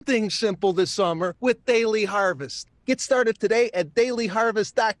things simple this summer with Daily Harvest. Get started today at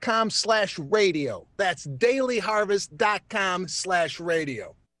dailyharvest.com/radio. That's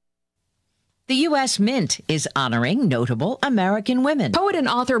dailyharvest.com/radio. The U.S. Mint is honoring notable American women. Poet and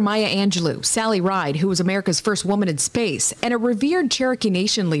author Maya Angelou, Sally Ride, who was America's first woman in space, and a revered Cherokee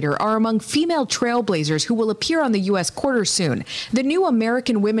Nation leader are among female trailblazers who will appear on the U.S. Quarter soon. The new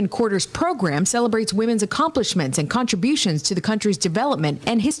American Women Quarters program celebrates women's accomplishments and contributions to the country's development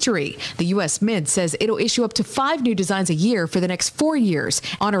and history. The U.S. Mint says it'll issue up to 5 new designs a year for the next 4 years.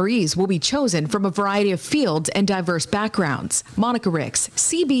 Honorees will be chosen from a variety of fields and diverse backgrounds. Monica Ricks,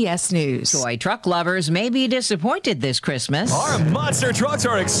 CBS News. Toy truck lovers may be disappointed this Christmas. Our monster trucks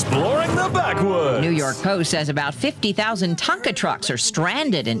are exploring the backwoods. New York Post says about 50,000 Tonka trucks are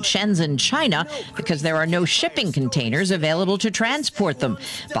stranded in Shenzhen, China, because there are no shipping containers available to transport them.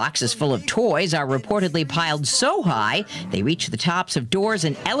 Boxes full of toys are reportedly piled so high they reach the tops of doors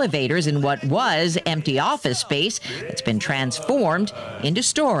and elevators in what was empty office space that's been transformed into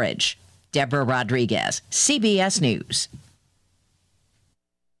storage. Deborah Rodriguez, CBS News.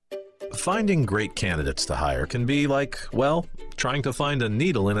 Finding great candidates to hire can be like, well, trying to find a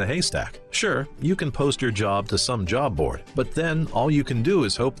needle in a haystack. Sure, you can post your job to some job board, but then all you can do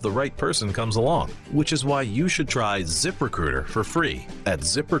is hope the right person comes along, which is why you should try ZipRecruiter for free at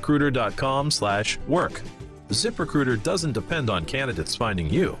ZipRecruiter.com/work. ZipRecruiter doesn't depend on candidates finding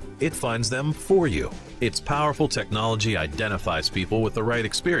you. It finds them for you. Its powerful technology identifies people with the right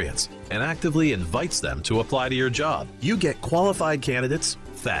experience and actively invites them to apply to your job. You get qualified candidates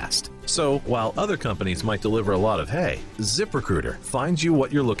fast. So while other companies might deliver a lot of hay, ZipRecruiter finds you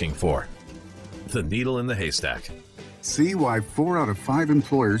what you're looking for. The needle in the haystack. See why 4 out of 5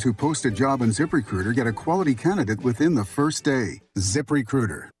 employers who post a job on ZipRecruiter get a quality candidate within the first day.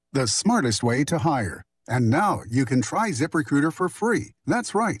 ZipRecruiter, the smartest way to hire. And now you can try ZipRecruiter for free.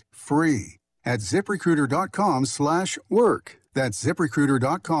 That's right, free. At ZipRecruiter.com/work. That's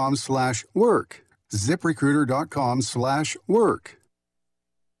ZipRecruiter.com/work. ZipRecruiter.com/work.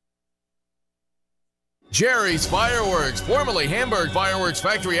 Jerry's Fireworks, formerly Hamburg Fireworks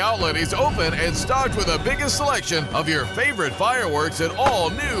Factory Outlet, is open and stocked with the biggest selection of your favorite fireworks at all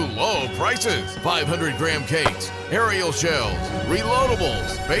new low prices. 500-gram cakes, aerial shells,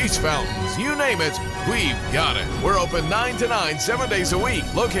 reloadables, base fountains, you name it, we've got it. We're open 9 to 9, 7 days a week,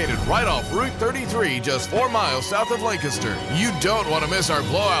 located right off Route 33, just 4 miles south of Lancaster. You don't want to miss our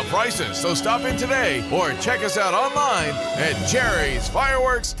blowout prices, so stop in today or check us out online at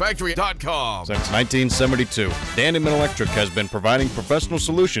jerrysfireworksfactory.com. Since 1972, Dandyman Electric has been providing professional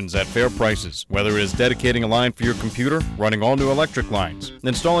solutions at fair prices. Whether it is dedicating a line for your computer, running all new electric lines,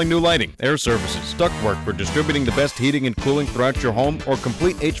 installing new lighting, air services, ductwork for distributing the best heating and cooling throughout your home, or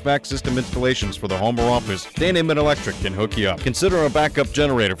complete HVAC system installations for the home or office, Dandyman Electric can hook you up. Consider a backup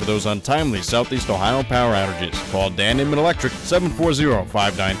generator for those untimely Southeast Ohio power outages. Call Dandyman Electric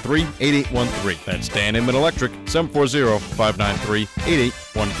 740-593-8813. That's Dandyman Electric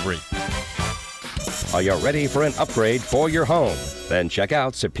 740-593-8813. Are you ready for an upgrade for your home? Then check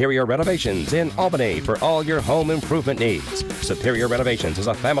out Superior Renovations in Albany for all your home improvement needs. Superior Renovations is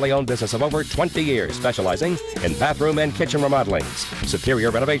a family-owned business of over 20 years specializing in bathroom and kitchen remodelings. Superior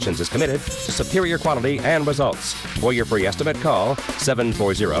Renovations is committed to superior quality and results. For your free estimate, call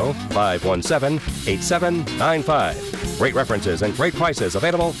 740-517-8795. Great references and great prices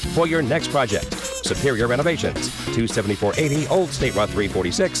available for your next project. Superior Renovations, 27480 Old State Route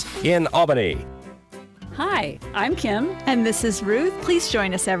 346 in Albany. Hi, I'm Kim. And this is Ruth. Please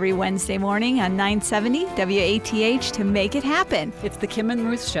join us every Wednesday morning on 970 WATH to make it happen. It's the Kim and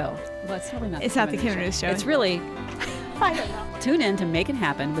Ruth Show. Well, it's really not. It's not the Kim and Ruth Show. It's really... I don't know. Tune in to Make It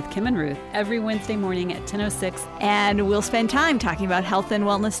Happen with Kim and Ruth every Wednesday morning at 10:06. And we'll spend time talking about health and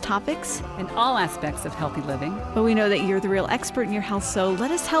wellness topics. And all aspects of healthy living. But we know that you're the real expert in your health, so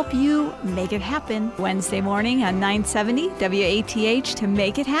let us help you make it happen. Wednesday morning on 970 WATH to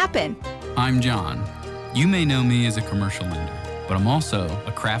make it happen. I'm John. You may know me as a commercial lender, but I'm also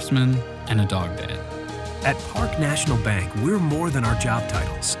a craftsman and a dog dad. At Park National Bank, we're more than our job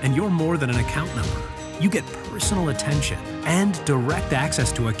titles, and you're more than an account number. You get personal attention and direct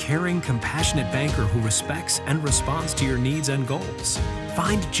access to a caring, compassionate banker who respects and responds to your needs and goals.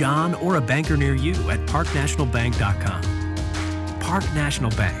 Find John or a banker near you at parknationalbank.com. Park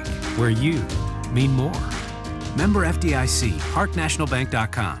National Bank, where you mean more. Member FDIC,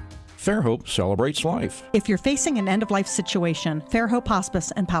 parknationalbank.com. Fairhope celebrates life. If you're facing an end-of-life situation, Fairhope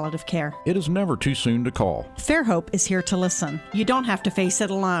Hospice and Palliative Care. It is never too soon to call. Fairhope is here to listen. You don't have to face it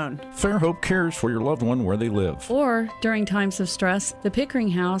alone. Fairhope cares for your loved one where they live. Or, during times of stress, the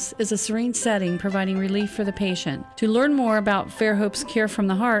Pickering House is a serene setting providing relief for the patient. To learn more about Fairhope's Care from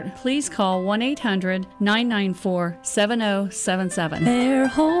the Heart, please call 1-800-994-7077.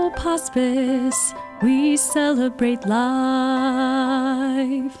 Fairhope Hospice, we celebrate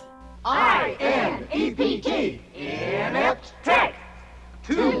life. INEPT, Inept Tech.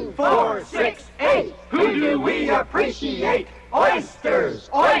 2468, who do we appreciate? Oysters,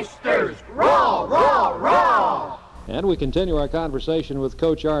 oysters, raw, raw, raw. And we continue our conversation with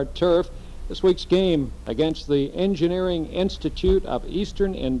Coach Art Turf. This week's game against the Engineering Institute of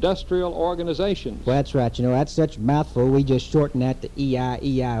Eastern Industrial Organizations. Well, that's right. You know, that's such a mouthful. We just shorten that to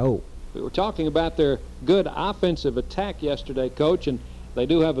EIEIO. We were talking about their good offensive attack yesterday, Coach, and they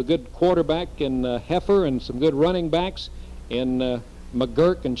do have a good quarterback in Heifer and some good running backs in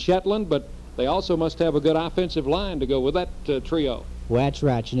McGurk and Shetland, but they also must have a good offensive line to go with that trio. Well, that's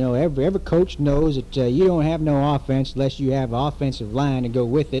right. You know, every coach knows that you don't have no offense unless you have an offensive line to go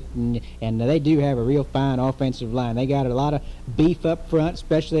with it, and they do have a real fine offensive line. They got a lot of beef up front,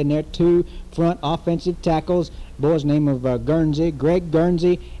 especially in their two front offensive tackles. Boy's name of Greg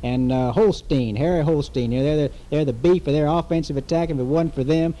Guernsey, and Holstein, Harry Holstein. You know, they're the beef of their offensive attack. If it wasn't for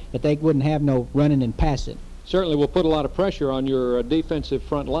them, that they wouldn't have no running and passing. Certainly will put a lot of pressure on your defensive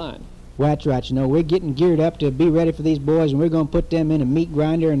front line. Well, that's right. You know, we're getting geared up to be ready for these boys, and we're going to put them in a meat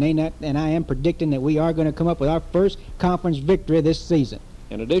grinder, and I am predicting that we are going to come up with our first conference victory this season.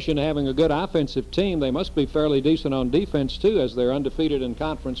 In addition to having a good offensive team, they must be fairly decent on defense, too, as they're undefeated in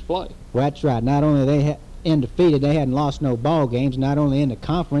conference play. Well, that's right. Not only they undefeated, they hadn't lost no ball games, not only in the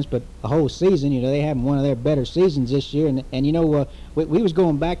conference, but the whole season. You know, they having one of their better seasons this year. And you know, we was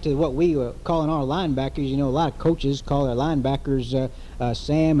going back to what we were calling our linebackers. You know, a lot of coaches call their linebackers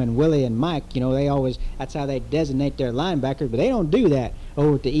Sam and Willie and Mike. You know, that's how they designate their linebackers, but they don't do that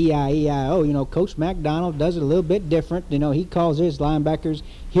over at the EIEIO. You know, Coach McDonald does it a little bit different. You know, he calls his linebackers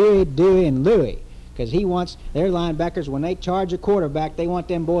Huey, Dewey, and Louie, because he wants their linebackers, when they charge a quarterback, they want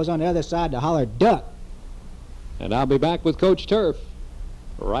them boys on the other side to holler duck. And I'll be back with Coach Turf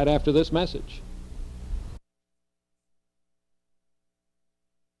right after this message.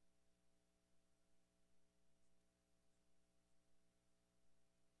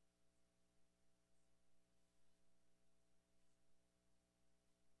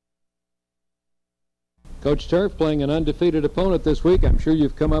 Coach Turf playing an undefeated opponent this week. I'm sure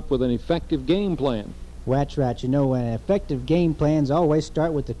you've come up with an effective game plan. Well, that's right. You know, effective game plans always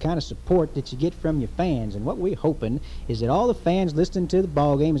start with the kind of support that you get from your fans. And what we're hoping is that all the fans listening to the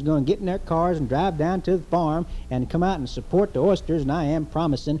ball game is going to get in their cars and drive down to the farm and come out and support the Oysters. And I am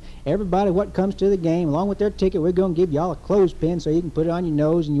promising everybody what comes to the game, along with their ticket, we're going to give y'all a clothespin so you can put it on your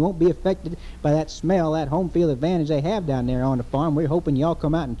nose and you won't be affected by that smell, that home field advantage they have down there on the farm. We're hoping y'all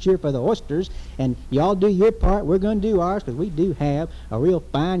come out and cheer for the Oysters. And y'all do your part. We're going to do ours, because we do have a real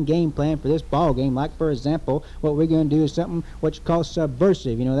fine game plan for this ball game. Like, for example, what we're going to do is something what you call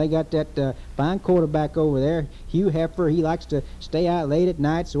subversive. You know, they got that fine quarterback over there, Hugh Heifer. He likes to stay out late at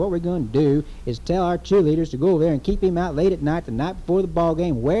night. So what we're going to do is tell our cheerleaders to go over there and keep him out late at night the night before the ball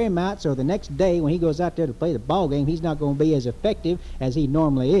game, wear him out, so the next day when he goes out there to play the ball game, he's not going to be as effective as he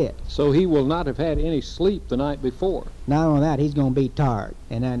normally is. So he will not have had any sleep the night before. Not only that, he's going to be tired,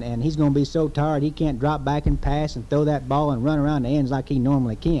 and he's going to be so tired he can't drop back and pass and throw that ball and run around the ends like he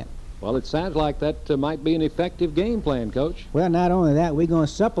normally can. Well, it sounds like that might be an effective game plan, Coach. Well, not only that, we're going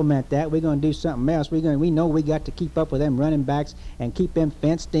to supplement that. We're going to do something else. We know we got to keep up with them running backs and keep them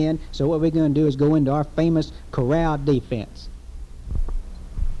fenced in. So what we're going to do is go into our famous corral defense.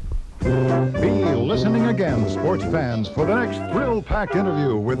 Be listening again, sports fans, for the next thrill-packed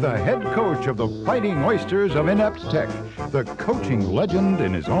interview with the head coach of the Fighting Oysters of Inept Tech, the coaching legend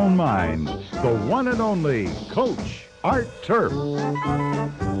in his own mind, the one and only Coach Art Turf.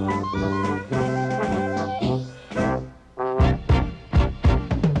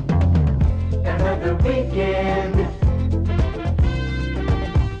 Another weekend,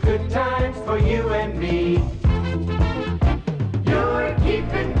 good times for you and me. You're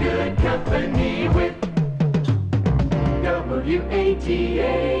keeping good company with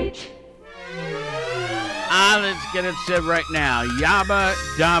WATH. Let's get it said right now. Yabba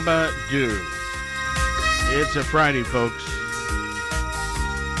dabba do. It's a Friday, folks.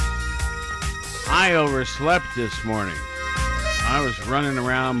 I overslept this morning. I was running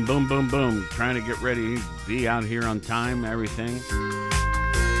around, boom, boom, boom, trying to get ready to be out here on time, everything.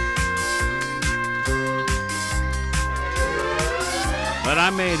 But I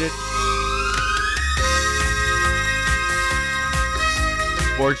made it.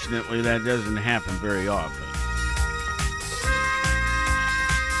 Fortunately, that doesn't happen very often.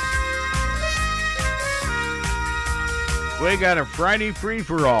 We got a Friday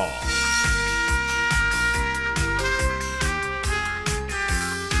free-for-all.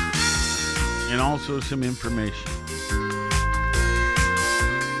 And also some information.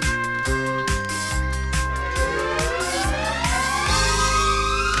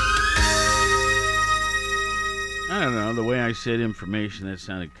 I don't know, the way I said information, that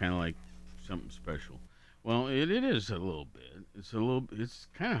sounded kind of like something special. Well, it is a little bit. It's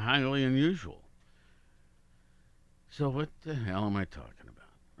kind of highly unusual. So what the hell am I talking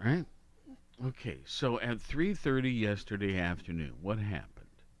about, right? Okay, so at 3:30 yesterday afternoon, what happened?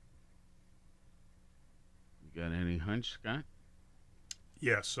 You got any hunch, Scott?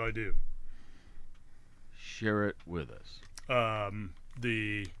 Yes, I do. Share it with us.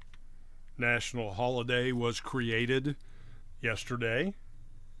 The national holiday was created yesterday,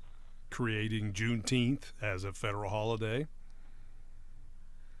 creating Juneteenth as a federal holiday.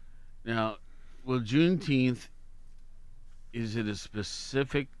 Now, will Juneteenth, is it a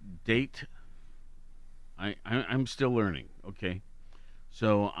specific date? I'm still learning, okay?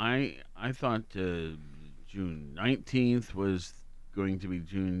 So I thought June 19th was going to be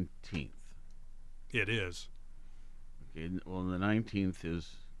Juneteenth. It is. Okay, well, the 19th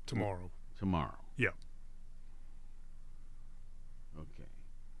is... Tomorrow. Yeah. Okay.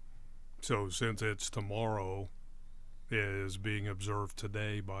 So since it's tomorrow, it is being observed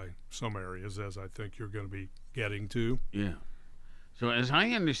today by some areas, as I think you're going to be getting to. Yeah. So as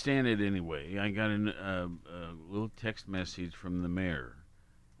I understand it anyway, I got a little text message from the mayor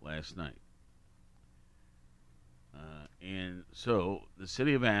last night. And so the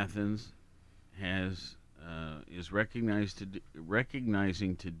city of Athens is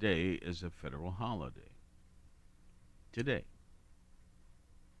recognizing today as a federal holiday. Today.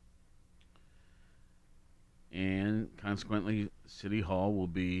 And consequently, City Hall will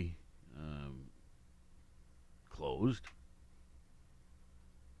be closed.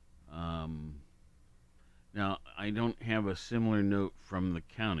 Now, I don't have a similar note from the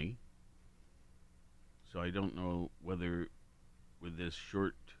county, so I don't know whether, with this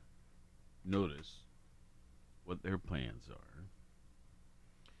short notice, what their plans are.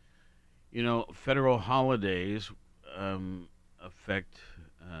 You know, federal holidays affect,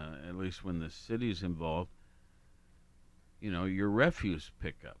 at least when the city's involved, you know, your refuse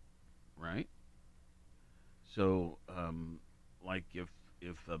pickup, right? So, like if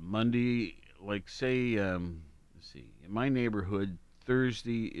a Monday, like say, let's see, in my neighborhood,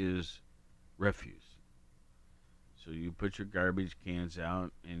 Thursday is refuse. So you put your garbage cans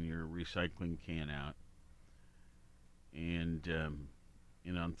out and your recycling can out, and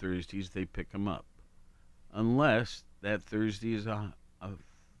on Thursdays they pick them up, unless that Thursday is a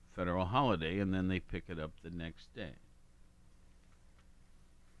federal holiday, and then they pick it up the next day.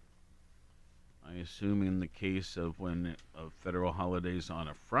 I assume in the case of when of federal holidays on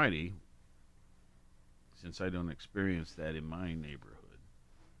a Friday, since I don't experience that in my neighborhood,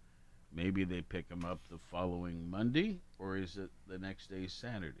 maybe they pick them up the following Monday, or is it the next day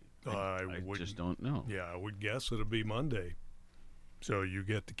Saturday? I just don't know. Yeah, I would guess it'll be Monday. So you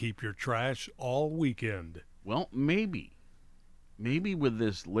get to keep your trash all weekend. Well, maybe. Maybe with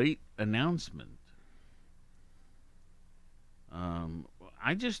this late announcement.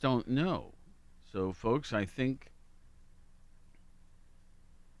 I just don't know. So, folks, I think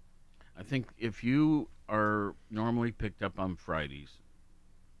if you are normally picked up on Fridays,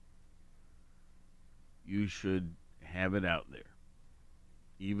 you should have it out there,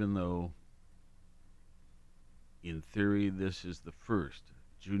 even though, in theory, this is the first,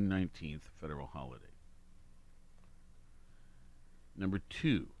 June 19th, federal holiday. Number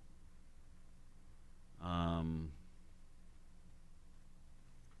two,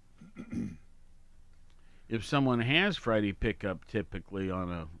 if someone has Friday pickup typically on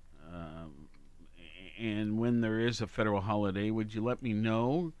a, and when there is a federal holiday, would you let me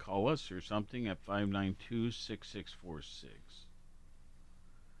know? Call us or something at 592-6646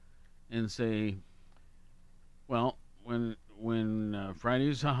 and say, well, when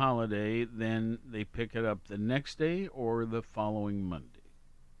Friday's a holiday, then they pick it up the next day or the following Monday.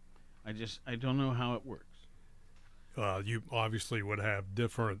 I don't know how it works. You obviously would have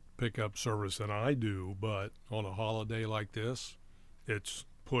different pickup service than I do, but on a holiday like this, it's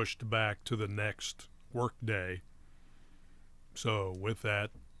pushed back to the next work day. So with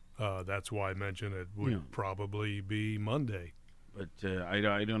that, that's why I mentioned it would probably be Monday. But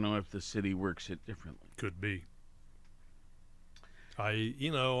I don't know if the city works it differently. Could be.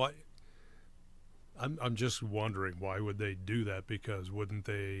 I'm just wondering, why would they do that? Because wouldn't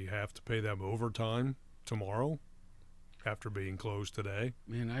they have to pay them overtime tomorrow after being closed today?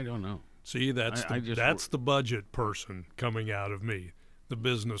 Man, I don't know. See, that's the budget person coming out of me, the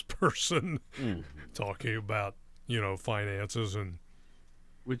business person, talking about, finances and.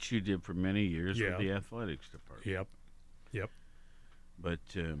 Which you did for many years with the athletics department. Yep. But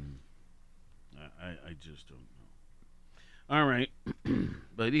I just don't know. All right.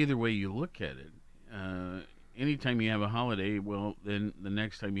 But either way you look at it, anytime you have a holiday, well, then the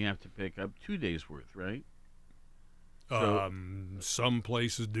next time you have to pick up 2 days' worth, right? So, some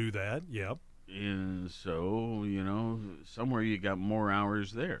places do that, yep. And so, somewhere you got more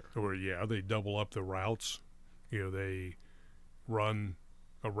hours there. Or, they double up the routes. They run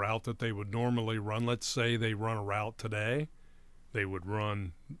a route that they would normally run. Let's say they run a route today. They would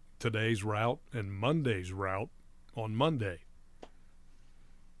run today's route and Monday's route on Monday.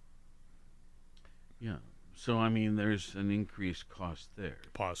 Yeah. So, there's an increased cost there.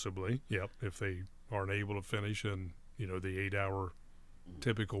 Possibly, yep, if they aren't able to finish in, the 8-hour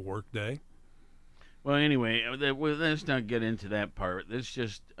typical work day. Well, anyway, let's not get into that part. Let's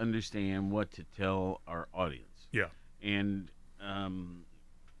just understand what to tell our audience. Yeah. And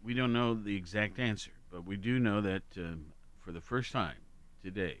we don't know the exact answer, but we do know that for the first time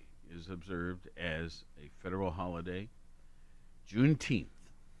today is observed as a federal holiday, Juneteenth.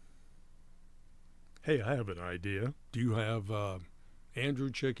 Hey, I have an idea. Do you have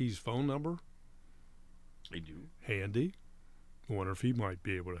Andrew Chicky's phone number? I do. Handy. I wonder if he might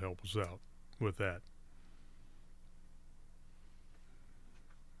be able to help us out with that.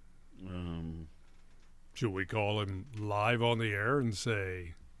 Should we call him live on the air and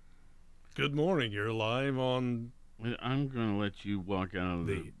say, "Good morning, you're live on..." I'm going to let you walk out of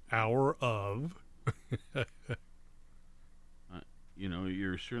the hour of.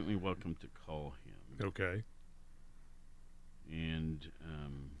 You're certainly welcome to call him. Okay. And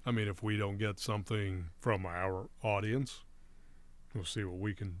if we don't get something from our audience, we'll see what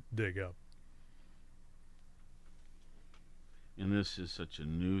we can dig up. And this is such a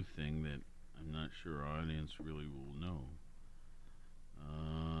new thing that I'm not sure our audience really will know.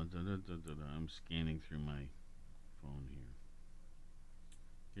 I'm scanning through my phone here.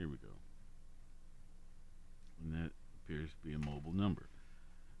 Here we go. And that appears to be a mobile number.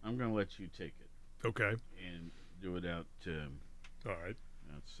 I'm going to let you take it. Okay. And do it out all right.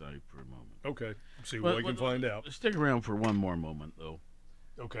 Outside for a moment. Okay. See what we can find out. Stick around for one more moment, though.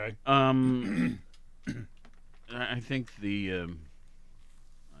 Okay. I think I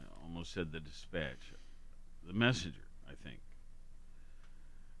almost said the Dispatch, the Messenger, I think,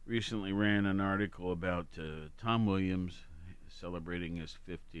 recently ran an article about Tom Williams celebrating his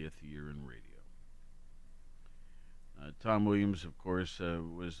 50th year in radio. Tom Williams, of course,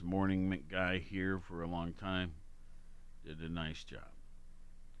 was the morning guy here for a long time. Did a nice job.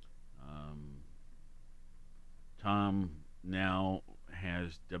 Tom now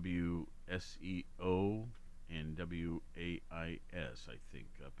has WSEO and WAIS, I think,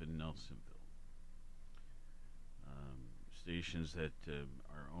 up in Nelsonville. Stations that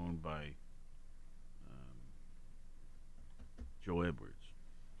are owned by Joe Edwards.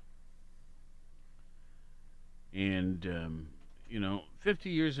 And, 50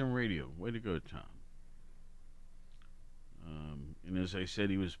 years in radio. Way to go, Tom. And as I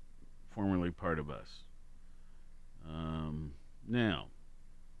said, he was formerly part of us. Now,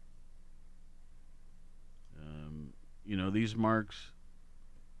 these marks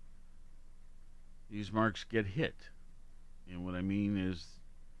get hit. And what I mean is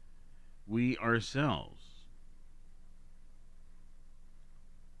we ourselves,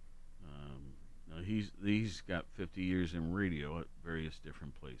 he's got 50 years in radio at various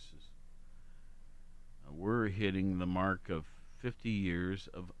different places. We're hitting the mark of 50 years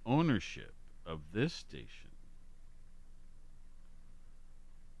of ownership of this station.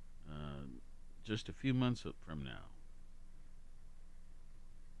 Just a few months from now.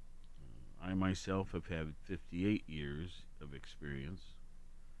 I myself have had 58 years of experience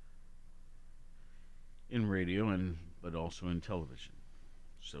in radio but also in television.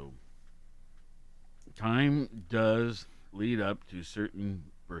 So time does lead up to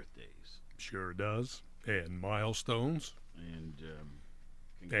certain birthdays. Sure does. And milestones. And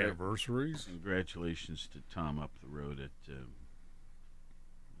anniversaries. Congratulations to Tom up the road at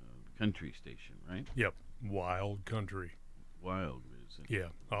Country Station, right? Yep. Wild Country. Wild, is it? Yeah.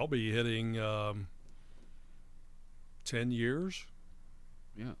 I'll be hitting 10 years.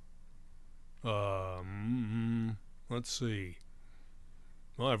 Yeah. Let's see.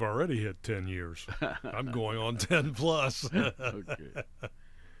 Well, I've already hit 10 years. I'm going on 10 plus. Okay.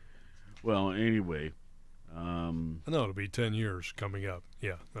 Well, anyway, No, it'll be 10 years coming up.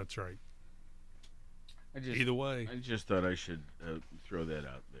 Yeah, that's right. Either way. I just thought I should throw that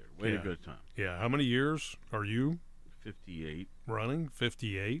out there. Way to go, Tom. Yeah, how many years are you? 58. Running?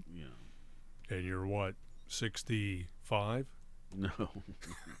 58? Yeah. And you're what, 65? No.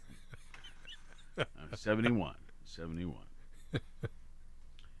 I'm 71. 71.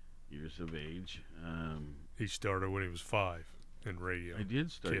 Years of age. He started when he was 5 in radio. I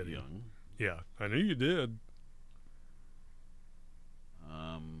did start young. Yeah, I knew you did.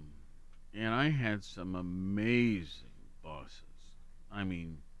 And I had some amazing bosses. I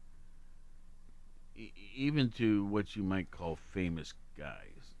mean, even to what you might call famous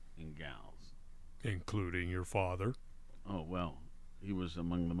guys and gals. Including your father. Oh, well, he was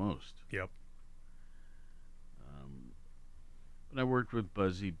among the most. Yep. But I worked with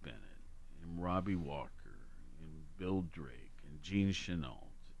Buzzy Bennett and Robbie Walker and Bill Drake and Gene Chenault.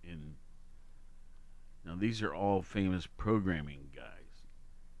 Now, these are all famous programming guys.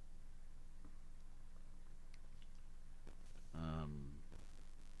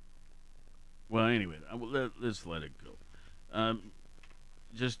 Well, anyway, let's let it go.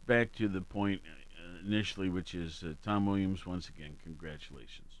 Just back to the point initially, which is Tom Williams, once again,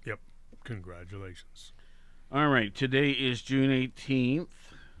 congratulations. Yep, congratulations. All right, today is June 18th.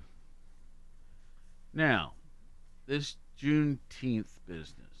 Now, this Juneteenth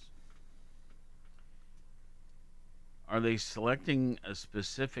business, are they selecting a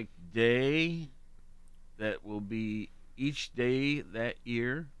specific day that will be each day that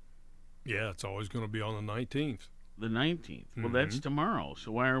year? Yeah, it's always going to be on the 19th. The 19th. Well, that's tomorrow.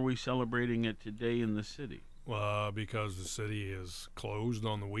 So why are we celebrating it today in the city? Because the city is closed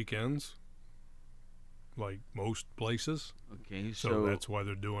on the weekends, like most places. Okay, so that's why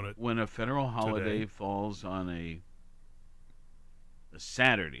they're doing it. When a federal holiday falls on a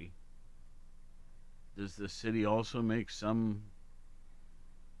Saturday, does the city also make some?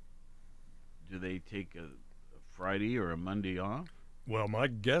 Do they take a Friday or a Monday off? Well, my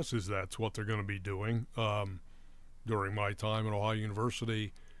guess is that's what they're going to be doing. During my time at Ohio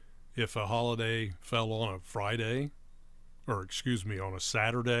University, if a holiday fell on a Friday, or on a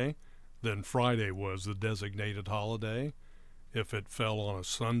Saturday, then Friday was the designated holiday. If it fell on a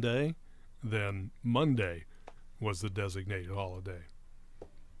Sunday, then Monday was the designated holiday.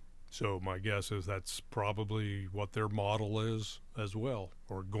 So my guess is that's probably what their model is as well,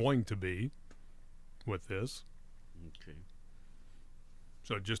 or going to be with this. Okay.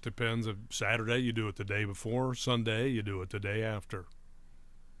 So it just depends. If Saturday, you do it the day before. Sunday, you do it the day after.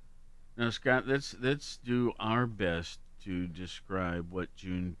 Now, Scott, let's do our best to describe what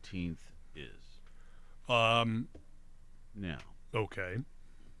Juneteenth is. Now. Okay.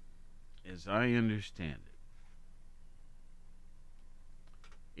 As I understand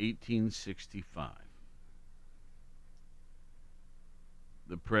it, 1865.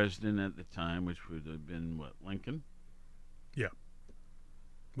 The president at the time, which would have been, what, Lincoln? Yeah.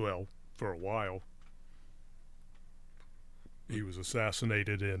 Well, for a while. He was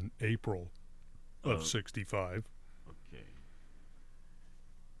assassinated in April of 65. Okay.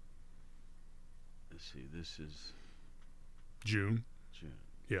 Let's see, this is... June.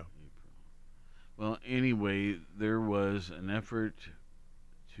 Yeah. April. Well, anyway, there was an effort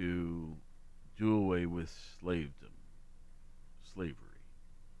to do away with slavery.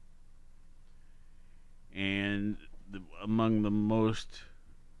 And among the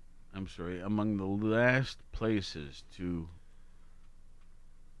last places to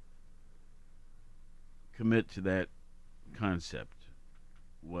commit to that concept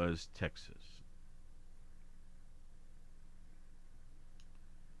was Texas.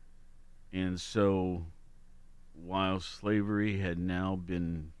 And so, while slavery had now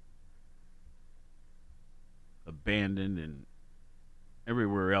been abandoned and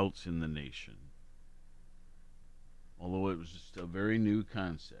everywhere else in the nation, although it was just a very new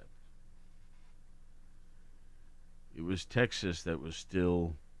concept, it was Texas that was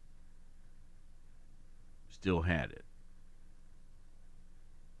still had it.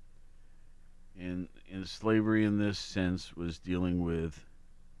 And slavery in this sense was dealing with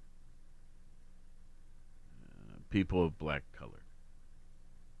people of black color.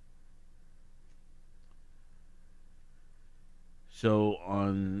 So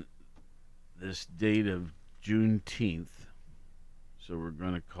on this date of Juneteenth, so we're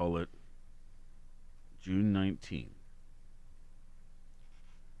going to call it June 19th,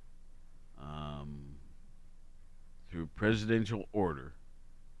 through presidential order,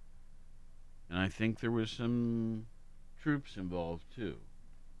 and I think there was some troops involved too.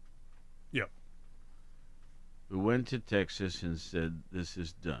 Yep. Who went to Texas and said, this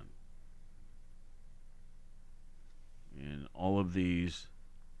is done. And all of these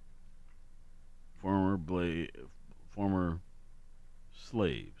former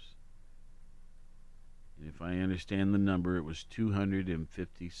slaves, and if I understand the number, it was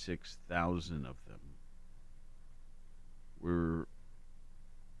 256,000 of them were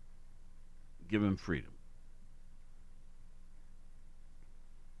given freedom,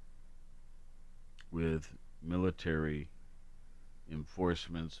 with military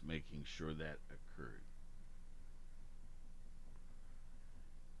enforcements making sure that occurred.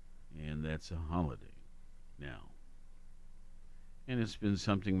 And that's a holiday now. And it's been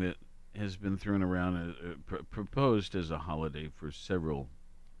something that has been thrown around, proposed as a holiday for several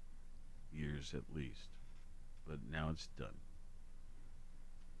years at least. But now it's done.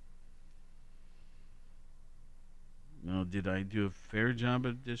 Now, did I do a fair job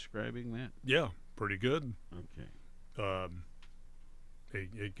of describing that? Yeah, pretty good. Okay.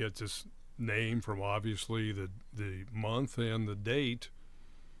 It gets its name from obviously the month and the date.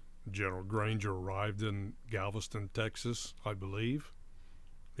 General Granger arrived in Galveston, Texas, I believe,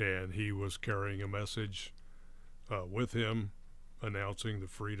 and he was carrying a message with him announcing the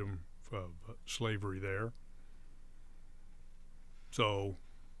freedom of slavery there. So,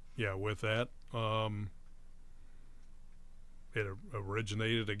 yeah, with that, it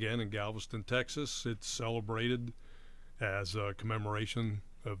originated again in Galveston, Texas. It's celebrated as a commemoration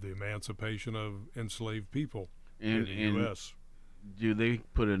of the emancipation of enslaved people in the U.S. Do they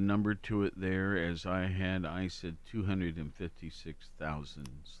put a number to it there? As I said 256,000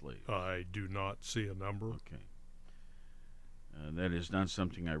 slaves. I do not see a number. Okay. That is not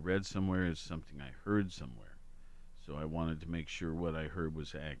something I read somewhere. It's something I heard somewhere. So I wanted to make sure what I heard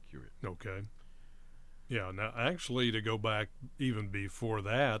was accurate. Okay. Yeah, now actually to go back even before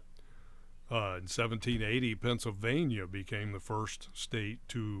that, in 1780, Pennsylvania became the first state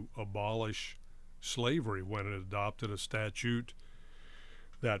to abolish slavery when it adopted a statute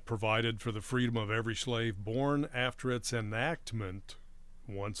that provided for the freedom of every slave born after its enactment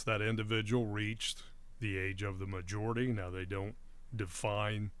once that individual reached the age of the majority. Now, they don't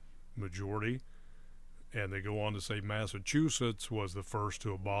define majority, and they go on to say Massachusetts was the first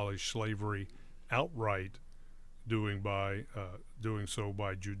to abolish slavery outright, doing so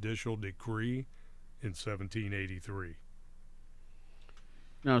by judicial decree in 1783.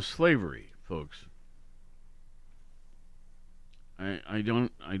 Now, slavery, folks. I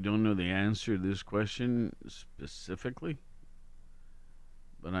don't know the answer to this question specifically,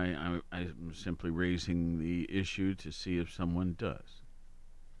 but I'm simply raising the issue to see if someone does.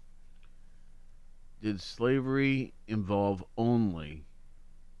 Did slavery involve only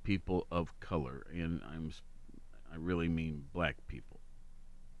people of color? And I really mean black people.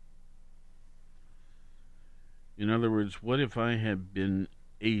 In other words, what if I had been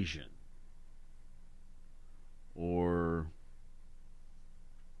Asian or,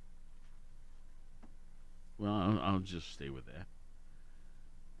 well, I'll just stay with that,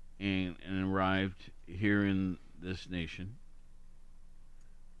 and arrived here in this nation?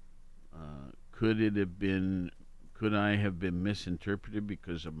 Could I have been misinterpreted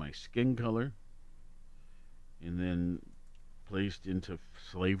because of my skin color and then placed into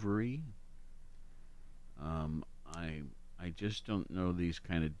slavery? I just don't know these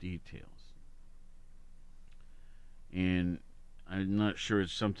kind of details. And I'm not sure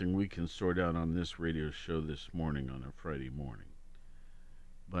it's something we can sort out on this radio show this morning on a Friday morning.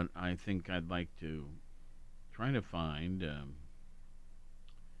 But I think I'd like to try to find,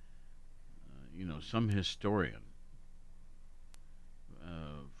 some historian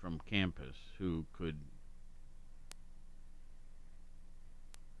from campus who could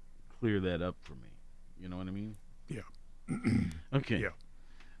clear that up for me. You know what I mean? Yeah. Okay. Yeah.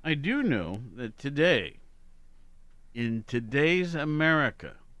 I do know that today, in today's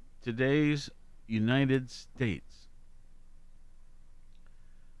America, today's United States,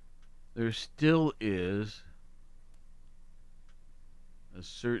 there still is a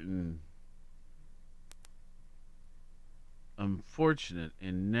certain unfortunate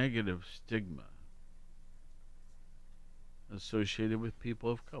and negative stigma associated with people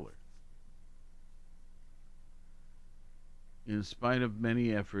of color. In spite of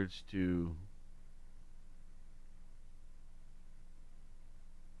many efforts to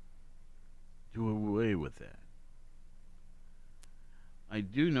do away with that, I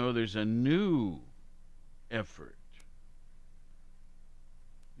do know there's a new effort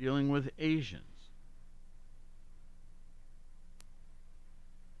dealing with Asians.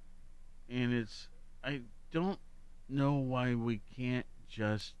 And I don't know why we can't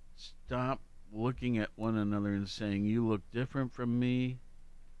just stop looking at one another and saying, you look different from me,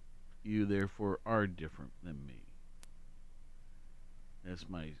 you therefore are different than me. That's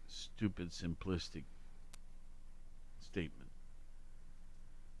my stupid, simplistic statement.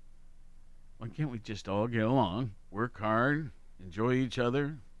 Why can't we just all get along, work hard, enjoy each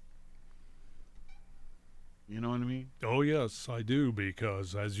other? You know what I mean? Oh, yes, I do,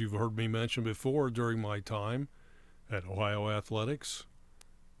 because as you've heard me mention before during my time at Ohio Athletics,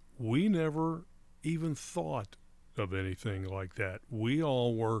 we never even thought of anything like that. We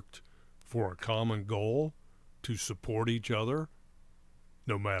all worked for a common goal to support each other,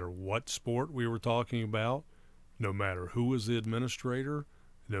 no matter what sport we were talking about, no matter who was the administrator,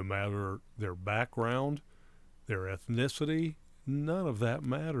 no matter their background, their ethnicity, none of that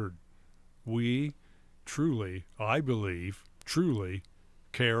mattered. We truly, I believe, truly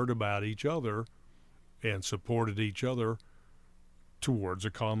cared about each other and supported each other towards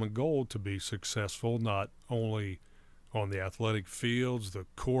a common goal to be successful, not only on the athletic fields, the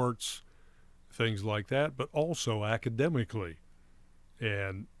courts, things like that, but also academically.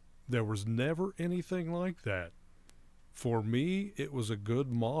 And there was never anything like that. For me, it was a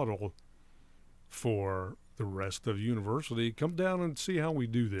good model for the rest of the university. Come down and see how we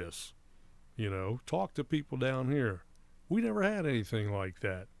do this. You know, talk to people down here. We never had anything like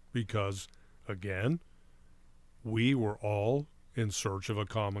that because, again, we were all in search of a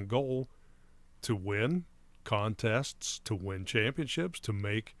common goal to win contests, to win championships, to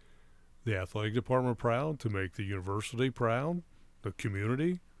make the athletic department proud, to make the university proud, the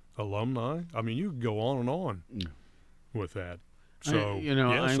community, alumni. I mean, you could go on and on with that. So,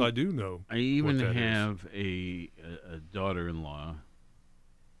 yes, I do know. I even have a daughter-in-law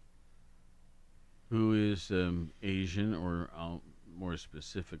who is Asian, or more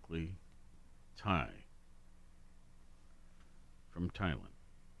specifically, Thai, from Thailand.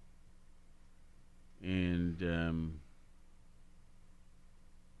 And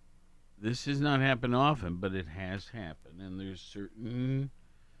this has not happened often, but it has happened. And there's certain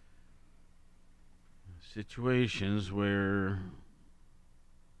situations where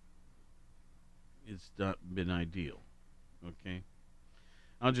it's not been ideal. Okay?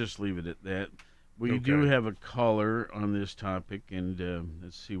 I'll just leave it at that. We do have a caller on this topic, and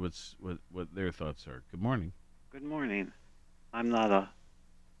let's see what their thoughts are. Good morning. Good morning. I'm not a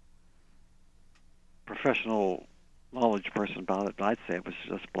professional knowledge person about it, but I'd say it was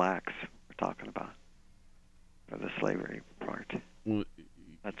just blacks we're talking about for the slavery part. Well,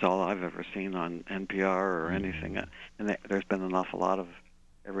 that's all I've ever seen on NPR or anything. And there's been an awful lot of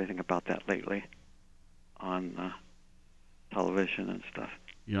everything about that lately on television and stuff.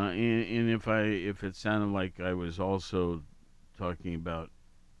 Yeah, and if it sounded like I was also talking about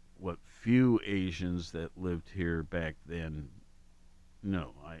what few Asians that lived here back then,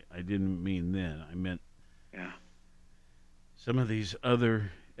 no, I didn't mean then. I meant some of these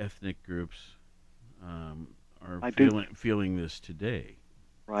other ethnic groups are feeling this today.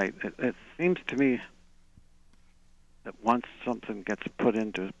 Right. It seems to me that once something gets put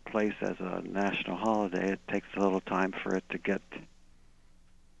into place as a national holiday, it takes a little time for it to get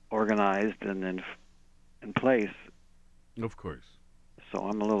organized and then in place. Of course. So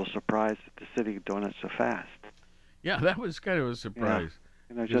I'm a little surprised at the city doing it so fast. Yeah, that was kind of a surprise.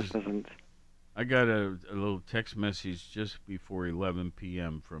 Yeah. It just doesn't. I got a little text message just before 11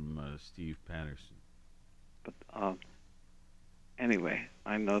 p.m. from Steve Patterson. But anyway,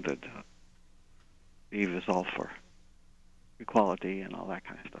 I know that Steve is all for equality and all that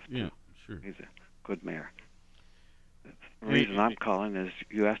kind of stuff, too. Yeah, sure. He's a good mayor. The reason I'm calling is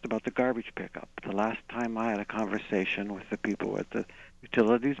you asked about the garbage pickup. The last time I had a conversation with the people at the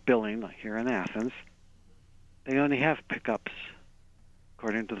utilities billing here in Athens, they only have pickups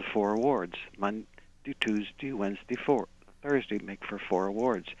according to the 4 awards. Monday, Tuesday, Wednesday, Thursday make for 4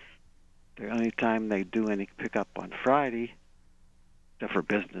 awards. The only time they do any pickup on Friday, except for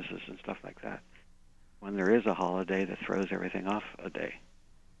businesses and stuff like that, when there is a holiday that throws everything off a day.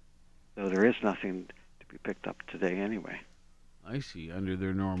 So there is nothing to be picked up today anyway. I see, under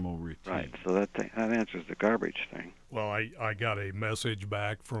their normal routine. Right, so that answers the garbage thing. Well, I got a message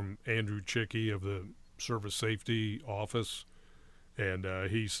back from Andrew Chickey of the Service Safety Office, and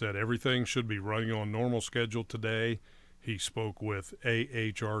he said everything should be running on normal schedule today. He spoke with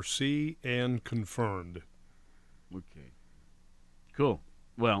AHRC and confirmed. Okay. Cool.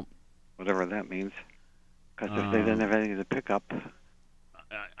 Well, whatever that means. Because if they didn't have anything to pick up,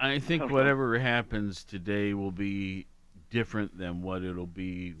 I think whatever happens today will be different than what it'll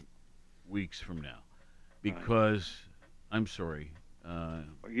be weeks from now. Because, I'm sorry.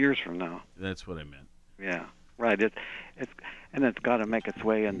 Years from now. That's what I meant. Yeah, right. It's got to make its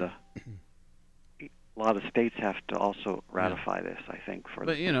way into. A lot of states have to also ratify this, I think.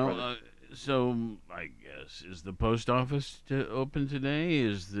 So I guess is the post office open today?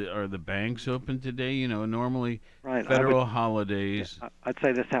 Are the banks open today? You know, normally Right. federal holidays I'd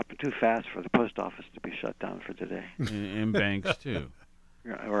say this happened too fast for the post office to be shut down for today. and banks too.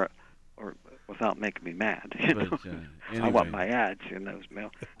 Yeah, or without making me mad. You know? Anyway. I want my ads in those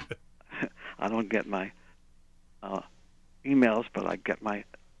mail. I don't get my emails, but I get my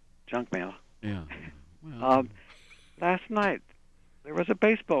junk mail. Yeah. Well, Last night there was a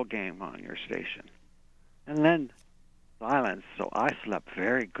baseball game on your station, and then silence. So I slept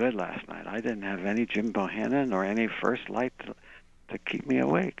very good last night. I didn't have any Jim Bohannon or any First Light to keep me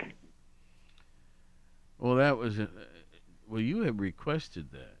awake. well, that was well. You had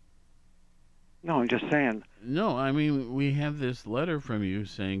requested that. No, I'm just saying. No, I mean we have this letter from you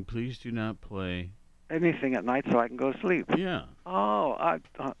saying please do not play Anything at night so I can go to sleep. Yeah. Oh,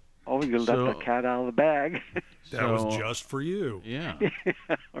 you let the cat out of the bag. That was just for you. Yeah. Yeah,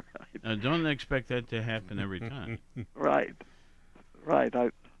 right. Now, don't expect that to happen every time. Right. I'd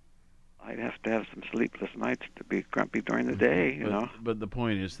have to have some sleepless nights to be grumpy during the day, you know. But the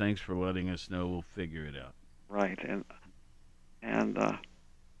point is, thanks for letting us know. We'll figure it out. Right, and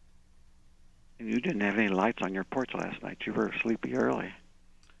you didn't have any lights on your porch last night. You were sleepy early.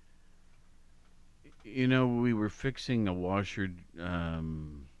 You know, we were fixing a washer, a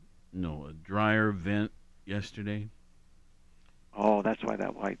dryer vent yesterday. Oh, that's why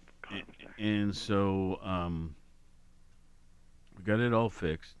that white car was there. And so we got it all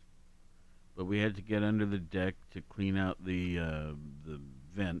fixed, but we had to get under the deck to clean out the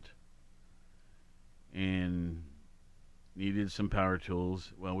vent, and needed some power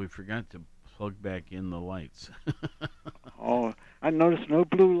tools. Well, we forgot to plug back in the lights. Oh, I noticed no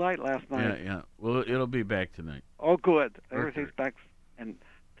blue light last night. Yeah. Well, it'll be back tonight. Oh, good. Everything's back, and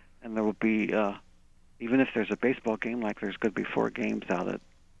there will be even if there's a baseball game, like there's going to be 4 games out at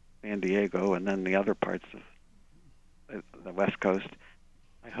San Diego, and then the other parts of the West Coast.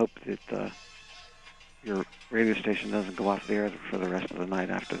 I hope that your radio station doesn't go off the air for the rest of the night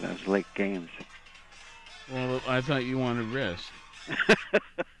after those late games. Well, I thought you wanted rest.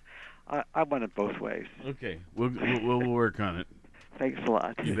 I want it both ways. Okay, we'll work on it. Thanks a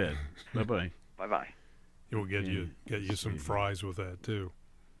lot. You bet. Bye-bye. Bye-bye. We'll get you some fries with that too.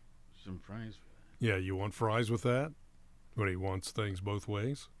 Some fries. Yeah, you want fries with that? But he wants things both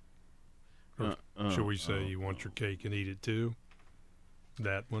ways. Or should we say you want your cake and eat it too?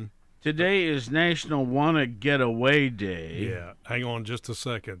 That one. Today is National Wanna Get Away Day. Yeah, hang on just a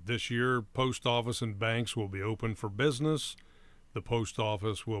second. This year, post office and banks will be open for business. The post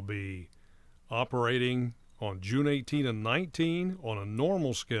office will be operating on June 18 and 19 on a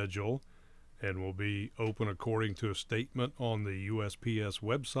normal schedule and will be open according to a statement on the USPS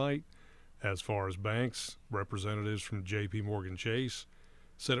website. As far as banks, representatives from J.P. Morgan Chase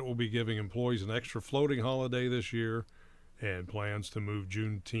said it will be giving employees an extra floating holiday this year and plans to move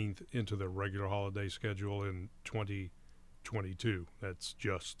Juneteenth into the regular holiday schedule in 2022. That's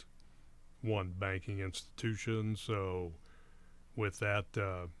just one banking institution, so with that,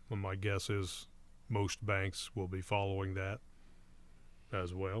 my guess is most banks will be following that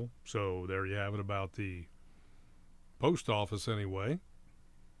as well. So there you have it about the post office anyway.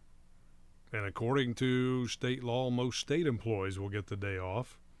 And according to state law, most state employees will get the day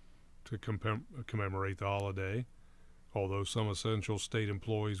off to commemorate the holiday, although some essential state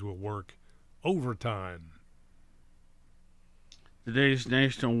employees will work overtime. Today's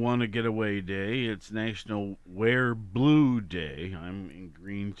National Wanna Get Away Day. It's National Wear Blue Day. I'm in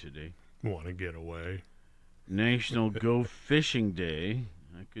green today. Want to get away. National Go Fishing Day.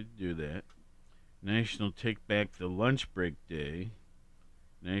 I could do that. National Take Back the Lunch Break Day.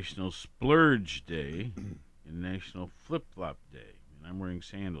 National Splurge Day. And National Flip Flop Day. And I'm wearing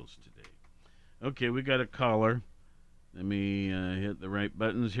sandals today. Okay, we got a caller. Let me hit the right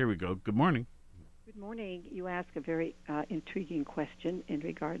buttons. Here we go. Good morning. Good morning. You asked a very intriguing question in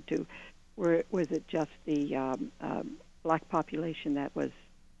regard to was it just the black population that was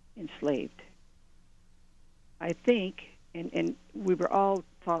enslaved? I think, and we were all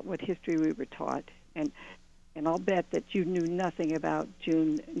taught what history we were taught, and I'll bet that you knew nothing about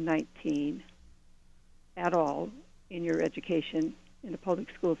June 19 at all in your education in the public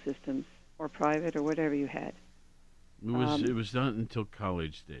school systems or private or whatever you had. It was not until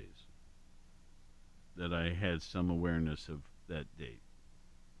college days that I had some awareness of that date.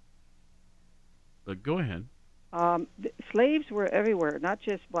 But go ahead. Slaves were everywhere, not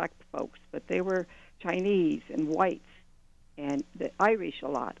just black folks, but they were Chinese and whites and the Irish a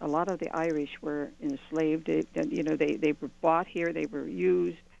lot. A lot of the Irish were enslaved. They were bought here. They were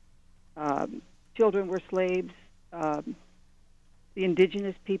used. Children were slaves. The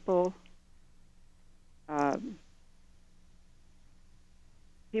indigenous people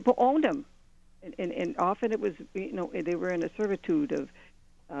people owned them, and often it was, they were in a servitude of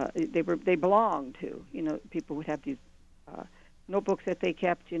they belonged to, people would have these notebooks that they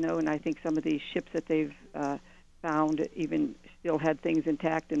kept, and I think some of these ships that they've found even still had things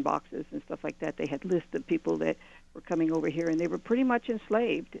intact in boxes and stuff like that. They had lists of people that were coming over here, and they were pretty much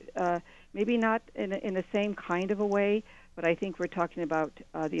enslaved. Maybe not in the same kind of a way, but I think we're talking about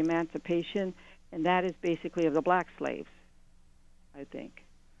the emancipation, and that is basically of the black slaves, I think.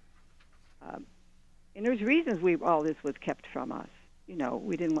 And there's reasons all this was kept from us.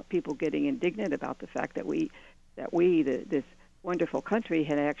 We didn't want people getting indignant about the fact that this wonderful country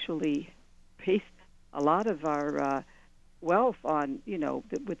had actually based a lot of our wealth on,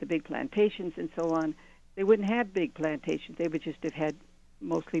 with the big plantations and so on. They wouldn't have big plantations. They would just have had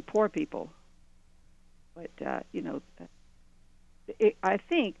mostly poor people. But, I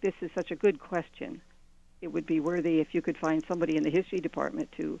think this is such a good question. It would be worthy if you could find somebody in the history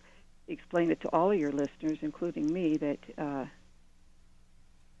department to explain it to all of your listeners, including me, that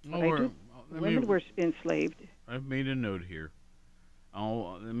women were enslaved. I've made a note here.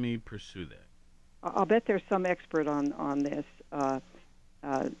 Let me pursue that. I'll bet there's some expert on this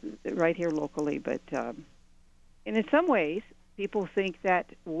right here locally, but and in some ways, people think that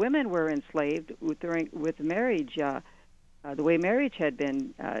women were enslaved with marriage, the way marriage had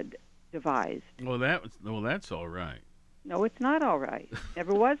been devised. Well, that's all right. No, it's not all right.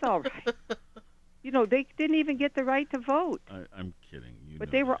 Never was all right. They didn't even get the right to vote. I'm kidding. But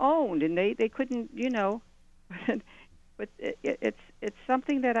they were owned, and they couldn't, But it's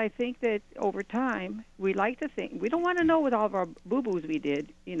something that I think that over time we like to think. We don't want to know what all of our boo-boos we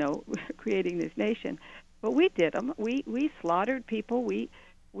did, creating this nation, but we did them. We slaughtered people. We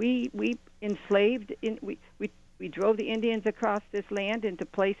enslaved. We drove the Indians across this land into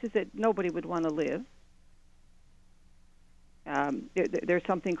places that nobody would want to live. There's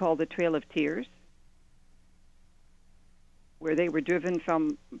something called the Trail of Tears, where they were driven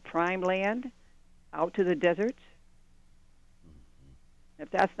from prime land out to the deserts. If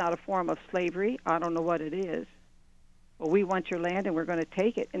that's not a form of slavery, I don't know what it is. Well, we want your land, and we're going to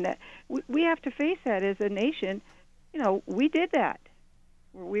take it. And that we have to face that as a nation. We did that.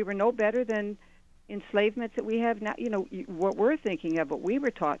 We were no better than enslavements that we have now. What we're thinking of, what we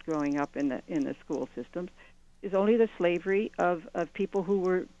were taught growing up in the school systems, is only the slavery of people who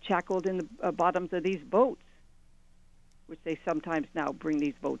were shackled in the bottoms of these boats, which they sometimes now bring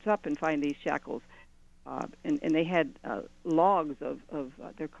these boats up and find these shackles. And they had logs of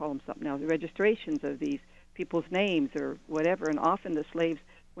they call them something now, the registrations of these people's names or whatever. And often the slaves,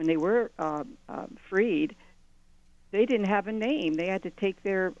 when they were freed, they didn't have a name. They had to take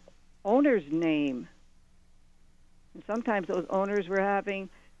their owner's name. And sometimes those owners were having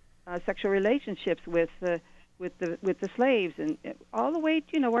sexual relationships with the slaves, and all the way,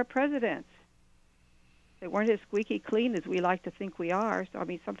 our presidents. They weren't as squeaky clean as we like to think we are. So,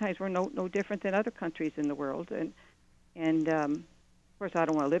 sometimes we're no different than other countries in the world. And of course, I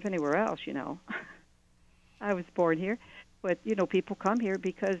don't want to live anywhere else, I was born here. But, people come here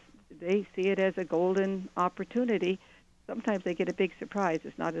because they see it as a golden opportunity. Sometimes they get a big surprise.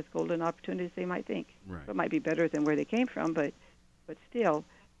 It's not as golden opportunity as they might think. Right. It might be better than where they came from, but still,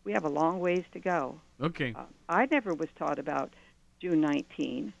 we have a long ways to go. Okay. I never was taught about June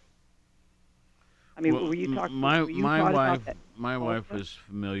 19. Were you talking? My wife was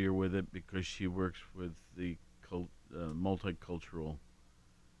familiar with it because she works with the multicultural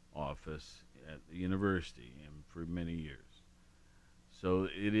office at the university and for many years. So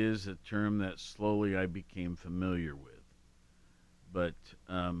it is a term that slowly I became familiar with. But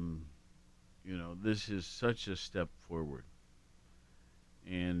this is such a step forward.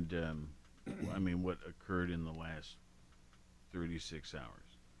 And what occurred in the last 36 hours.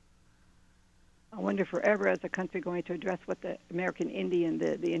 I wonder if we're ever, as a country, going to address what the American Indian,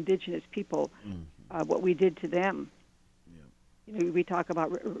 the indigenous people, what we did to them. Yeah. We talk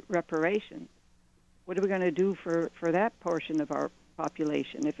about reparations. What are we going to do for that portion of our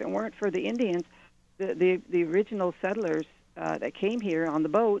population? If it weren't for the Indians, the original settlers that came here on the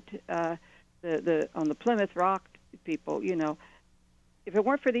boat, on the Plymouth Rock people, if it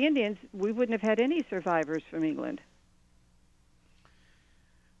weren't for the Indians, we wouldn't have had any survivors from England.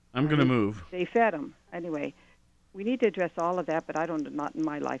 I'm going to move. They fed them. Anyway, we need to address all of that, but not in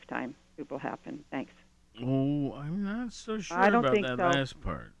my lifetime. It will happen. Thanks. Oh, I'm not so sure about that last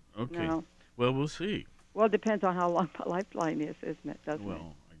part. Okay. No. Well, we'll see. Well, it depends on how long my lifeline is, isn't it? Doesn't it?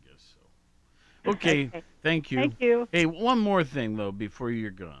 Well, I guess so. Okay. Thank you. Thank you. Hey, one more thing, though, before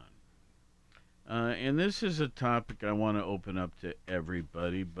you're gone. And this is a topic I want to open up to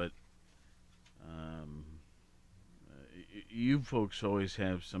everybody, but You folks always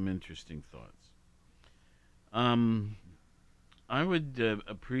have some interesting thoughts. I would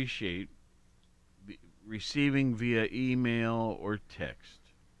appreciate receiving via email or text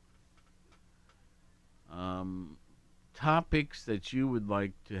topics that you would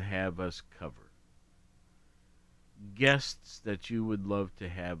like to have us cover, guests that you would love to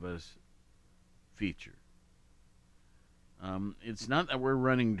have us feature. It's not that we're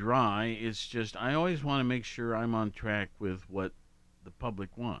running dry, it's just I always want to make sure I'm on track with what the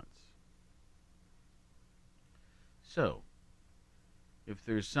public wants. So, if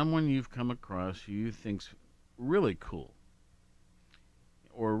there's someone you've come across who you think's really cool,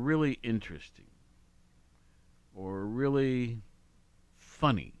 or really interesting, or really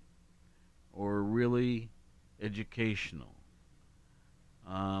funny, or really educational,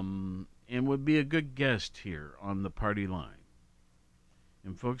 and would be a good guest here on the party line.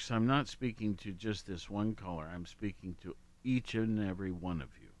 And folks, I'm not speaking to just this one caller. I'm speaking to each and every one of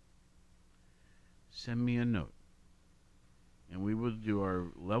you. Send me a note, and we will do our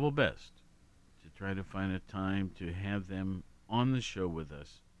level best to try to find a time to have them on the show with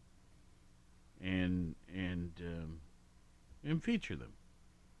us and feature them.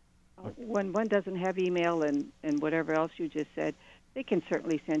 When one doesn't have email and whatever else you just said, they can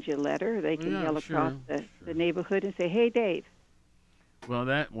certainly send you a letter. They can yell across the neighborhood and say, "Hey, Dave, well,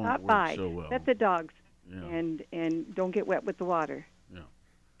 that won't stop work by. so well. Let the dogs Yeah. and don't get wet with the water." Yeah.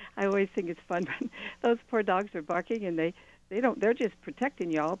 I always think it's fun when those poor dogs are barking and they're just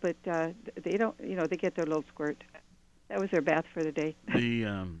protecting y'all, but they don't, they get their little squirt. That was their bath for the day.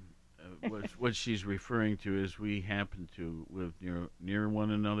 The what she's referring to is we happen to live near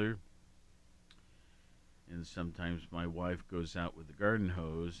one another, and sometimes my wife goes out with the garden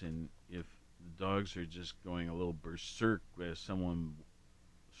hose, and if the dogs are just going a little berserk as someone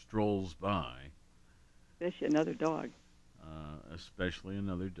strolls by, Especially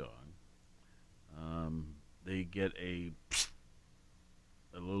another dog. They get a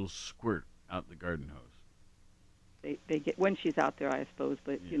little squirt out the garden hose. They get when she's out there, I suppose,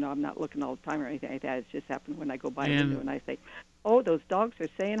 but I'm not looking all the time or anything like that. It's just happened when I go by the window and I say, "Oh, those dogs are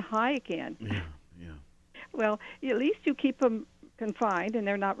saying hi again." Yeah. Well, at least you keep them confined, and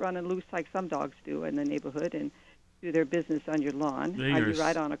they're not running loose like some dogs do in the neighborhood and do their business on your lawn. You're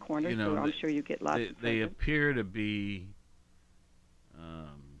right on a corner, so I'm sure you get lots of They presents. appear to be,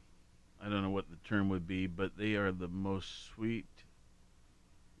 I don't know what the term would be, but they are the most sweet,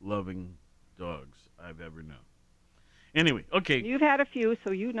 loving dogs I've ever known. Anyway, okay. You've had a few,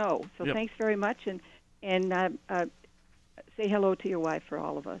 so you know. So Yep. thanks very much, and say hello to your wife for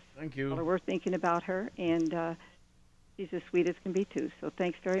all of us. Thank you. We're thinking about her, and she's as sweet as can be, too. So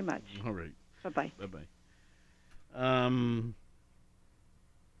thanks very much. All right. Bye-bye. Bye-bye.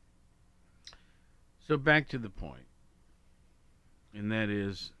 So back to the point, and that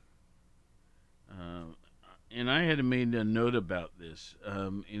is, and I had made a note about this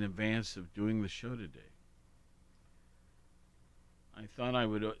in advance of doing the show today. I thought I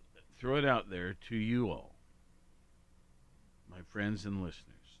would throw it out there to you all, my friends and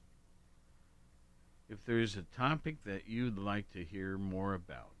listeners. If there's a topic that you'd like to hear more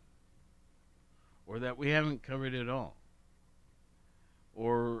about, or that we haven't covered at all,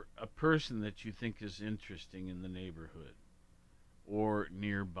 or a person that you think is interesting in the neighborhood or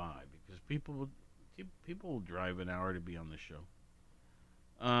nearby, because people will drive an hour to be on the show,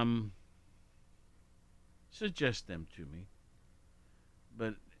 suggest them to me,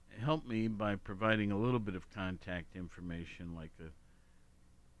 but help me by providing a little bit of contact information, like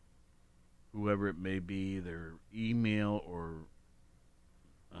whoever it may be, their email or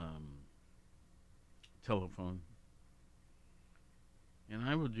telephone, and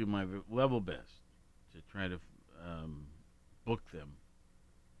I will do my level best to try to book them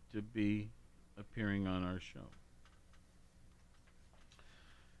to be appearing on our show.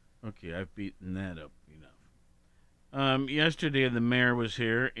 Okay, I've beaten that up enough. Yesterday the mayor was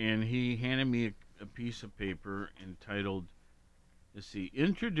here, and he handed me a piece of paper entitled, let's see,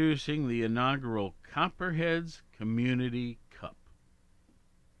 Introducing the Inaugural Copperheads Community Cup.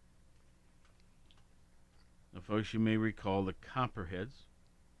 Now, folks, you may recall the Copperheads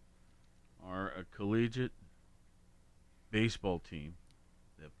are a collegiate baseball team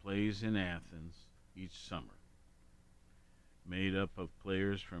that plays in Athens each summer, made up of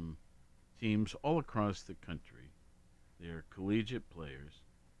players from teams all across the country. They are collegiate players,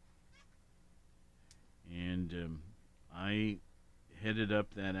 and I headed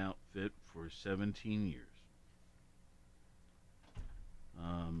up that outfit for 17 years.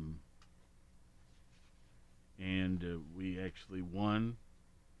 And we actually won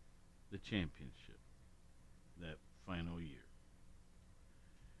the championship that final year.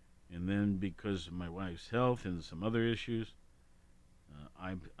 And then because of my wife's health and some other issues,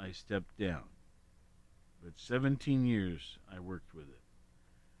 I stepped down. But 17 years I worked with it.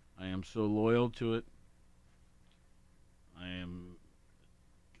 I am so loyal to it.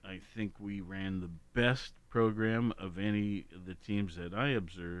 I think we ran the best program of any of the teams that I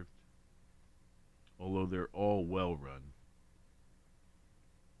observed, although they're all well run.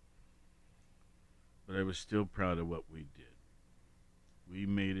 But I was still proud of what we did. We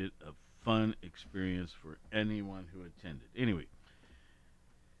made it a fun experience for anyone who attended. Anyway,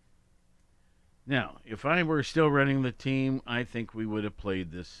 now, if I were still running the team, I think we would have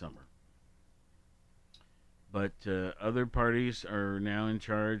played this summer. But other parties are now in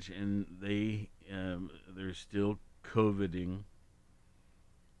charge, and they're still COVIDing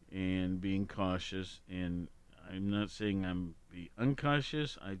and being cautious. And I'm not saying I'm be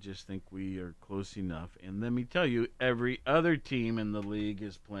uncautious. I just think we are close enough. And let me tell you, every other team in the league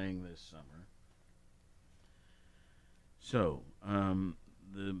is playing this summer. So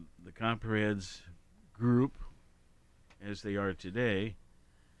the Copperheads group, as they are today,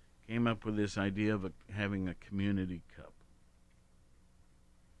 came up with this idea of having a community cup.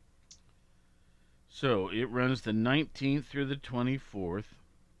 So it runs the 19th through the 24th.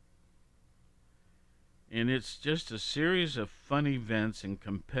 And it's just a series of fun events and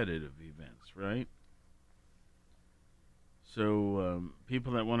competitive events, right? So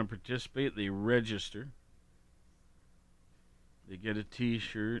people that want to participate, they register. They get a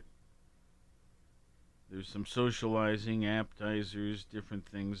T-shirt. There's some socializing, appetizers, different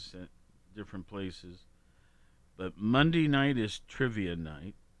things at different places. But Monday night is trivia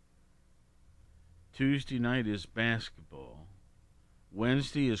night. Tuesday night is basketball.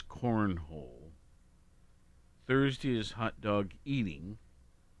 Wednesday is cornhole. Thursday is hot dog eating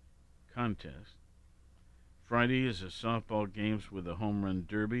contest. Friday is a softball games with a home run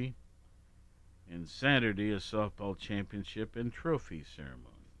derby. And Saturday a softball championship and trophy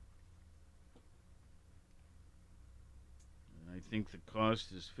ceremony. And I think the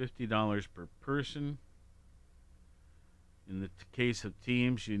cost is $50 per person. In the case of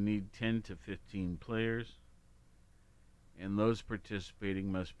teams, you need 10 to 15 players. And those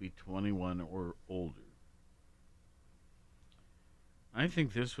participating must be 21 or older. I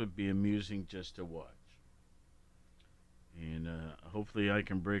think this would be amusing just to watch. And hopefully I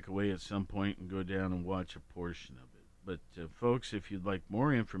can break away at some point and go down and watch a portion of it. But, folks, if you'd like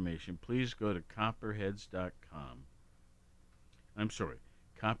more information, please go to copperheads.com. I'm sorry,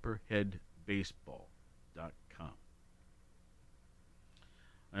 copperheadbaseball.com.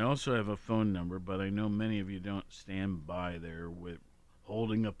 I also have a phone number, but I know many of you don't stand by there with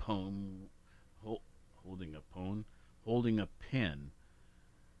holding a pen,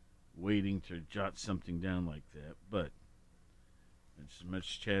 waiting to jot something down like that. But as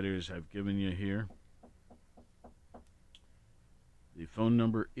much chatter as I've given you here, the phone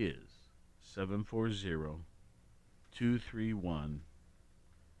number is 740-231-2757.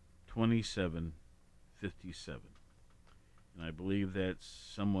 And I believe that's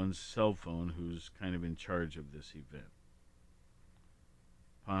someone's cell phone who's kind of in charge of this event.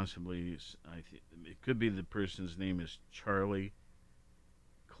 Possibly, it could be the person's name is Charlie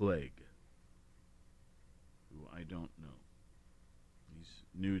Clegg, who I don't know. He's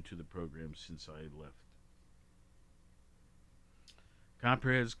new to the program since I left.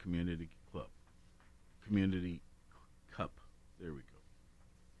 Copperheads Community Club. Community Cup. There we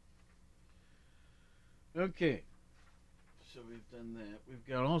go. Okay. So we've done that. We've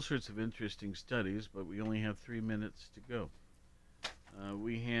got all sorts of interesting studies, but we only have 3 minutes to go.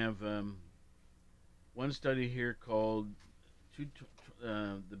 We have one study here called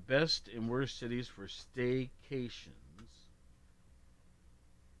the best and worst cities for staycations.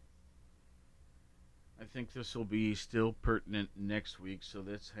 I think this will be still pertinent next week, so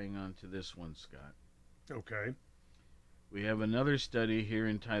let's hang on to this one, Scott. Okay. We have another study here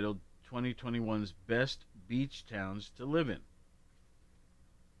entitled 2021's Best Beach Towns to Live in.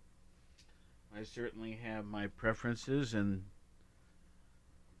 I certainly have my preferences and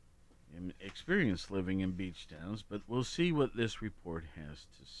experience living in beach towns, but we'll see what this report has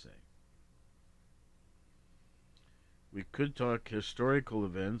to say. We could talk historical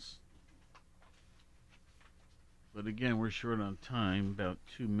events, but again, we're short on time, about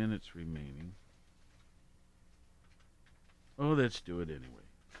 2 minutes remaining. Oh, let's do it anyway.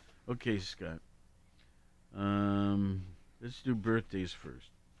 Okay, Scott. Let's do birthdays first.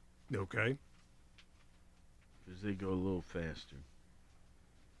 Okay. Because they go a little faster.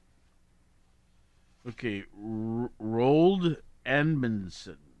 Okay, Roald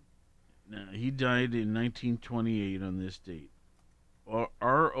Amundsen Now, he died in 1928 on this date.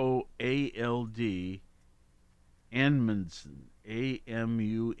 Roald Amundsen,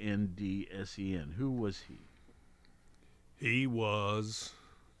 Amundsen. Who was he? He was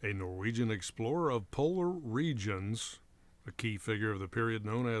a Norwegian explorer of polar regions, a key figure of the period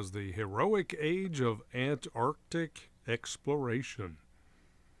known as the heroic age of Antarctic exploration.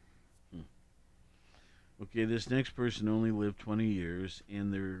 Okay, this next person only lived 20 years,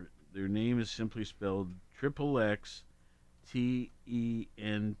 and their name is simply spelled XXXTENTACION.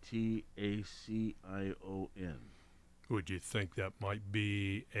 Would you think that might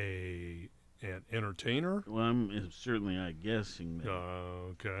be an entertainer? Well, I'm certainly guessing that.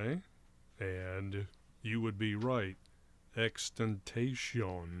 Okay. And you would be right.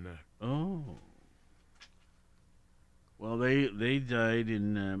 Extentation. Oh. Well, they died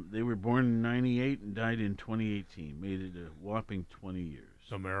in, they were born in 98 and died in 2018. Made it a whopping 20 years.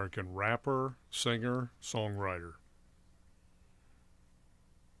 American rapper, singer, songwriter.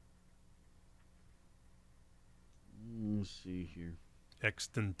 Let's see here.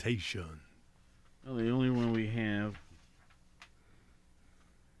 Extentation. Well, the only one we have,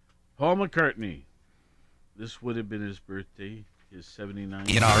 Paul McCartney. This would have been his birthday, his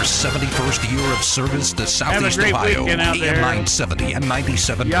 79th. In our 71st year of service to Southeast Ohio, AM 970 and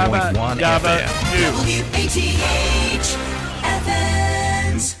 97.1 FM. WATH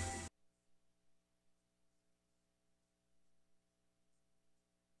FMs.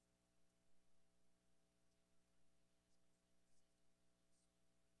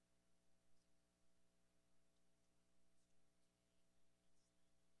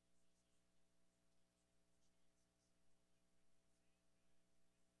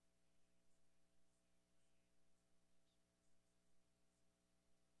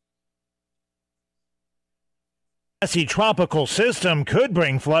 The tropical system could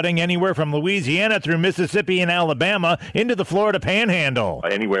bring flooding anywhere from Louisiana through Mississippi and Alabama into the Florida Panhandle.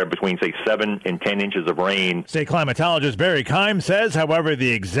 Anywhere between, say, 7 and 10 inches of rain. State climatologist Barry Keim says, however,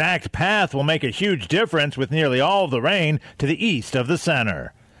 the exact path will make a huge difference with nearly all of the rain to the east of the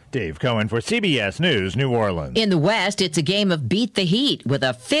center. Dave Cohen for CBS News, New Orleans. In the West, it's a game of beat the heat with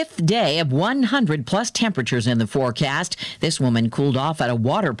a fifth day of 100-plus temperatures in the forecast. This woman cooled off at a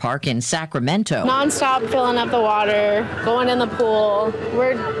water park in Sacramento. Non-stop filling up the water, going in the pool.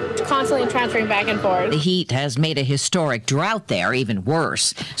 We're constantly transferring back and forth. The heat has made a historic drought there even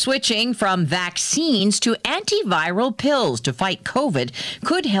worse. Switching from vaccines to antiviral pills to fight COVID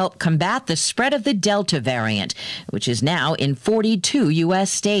could help combat the spread of the Delta variant, which is now in 42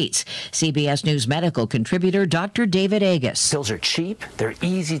 U.S. states. CBS News medical contributor Dr. David Agus. Pills are cheap, they're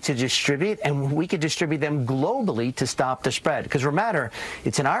easy to distribute, and we could distribute them globally to stop the spread. Because remember,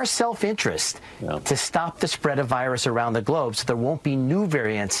 it's in our self-interest to stop the spread of virus around the globe so there won't be new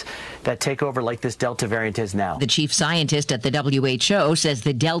variants that take over like this Delta variant is now. The chief scientist at the WHO says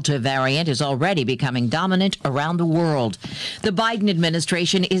the Delta variant is already becoming dominant around the world. The Biden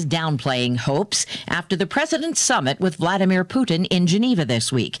administration is downplaying hopes after the president's summit with Vladimir Putin in Geneva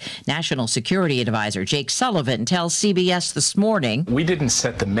this week. National Security Advisor Jake Sullivan tells CBS this morning, "We didn't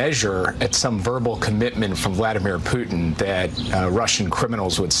set the measure at some verbal commitment from Vladimir Putin that Russian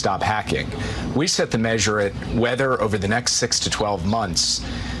criminals would stop hacking. We set the measure at whether over the next 6 to 12 months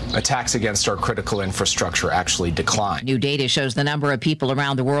attacks against our critical infrastructure actually decline." New data shows the number of people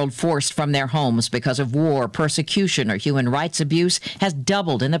around the world forced from their homes because of war, persecution, or human rights abuse has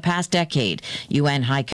doubled in the past decade. UN High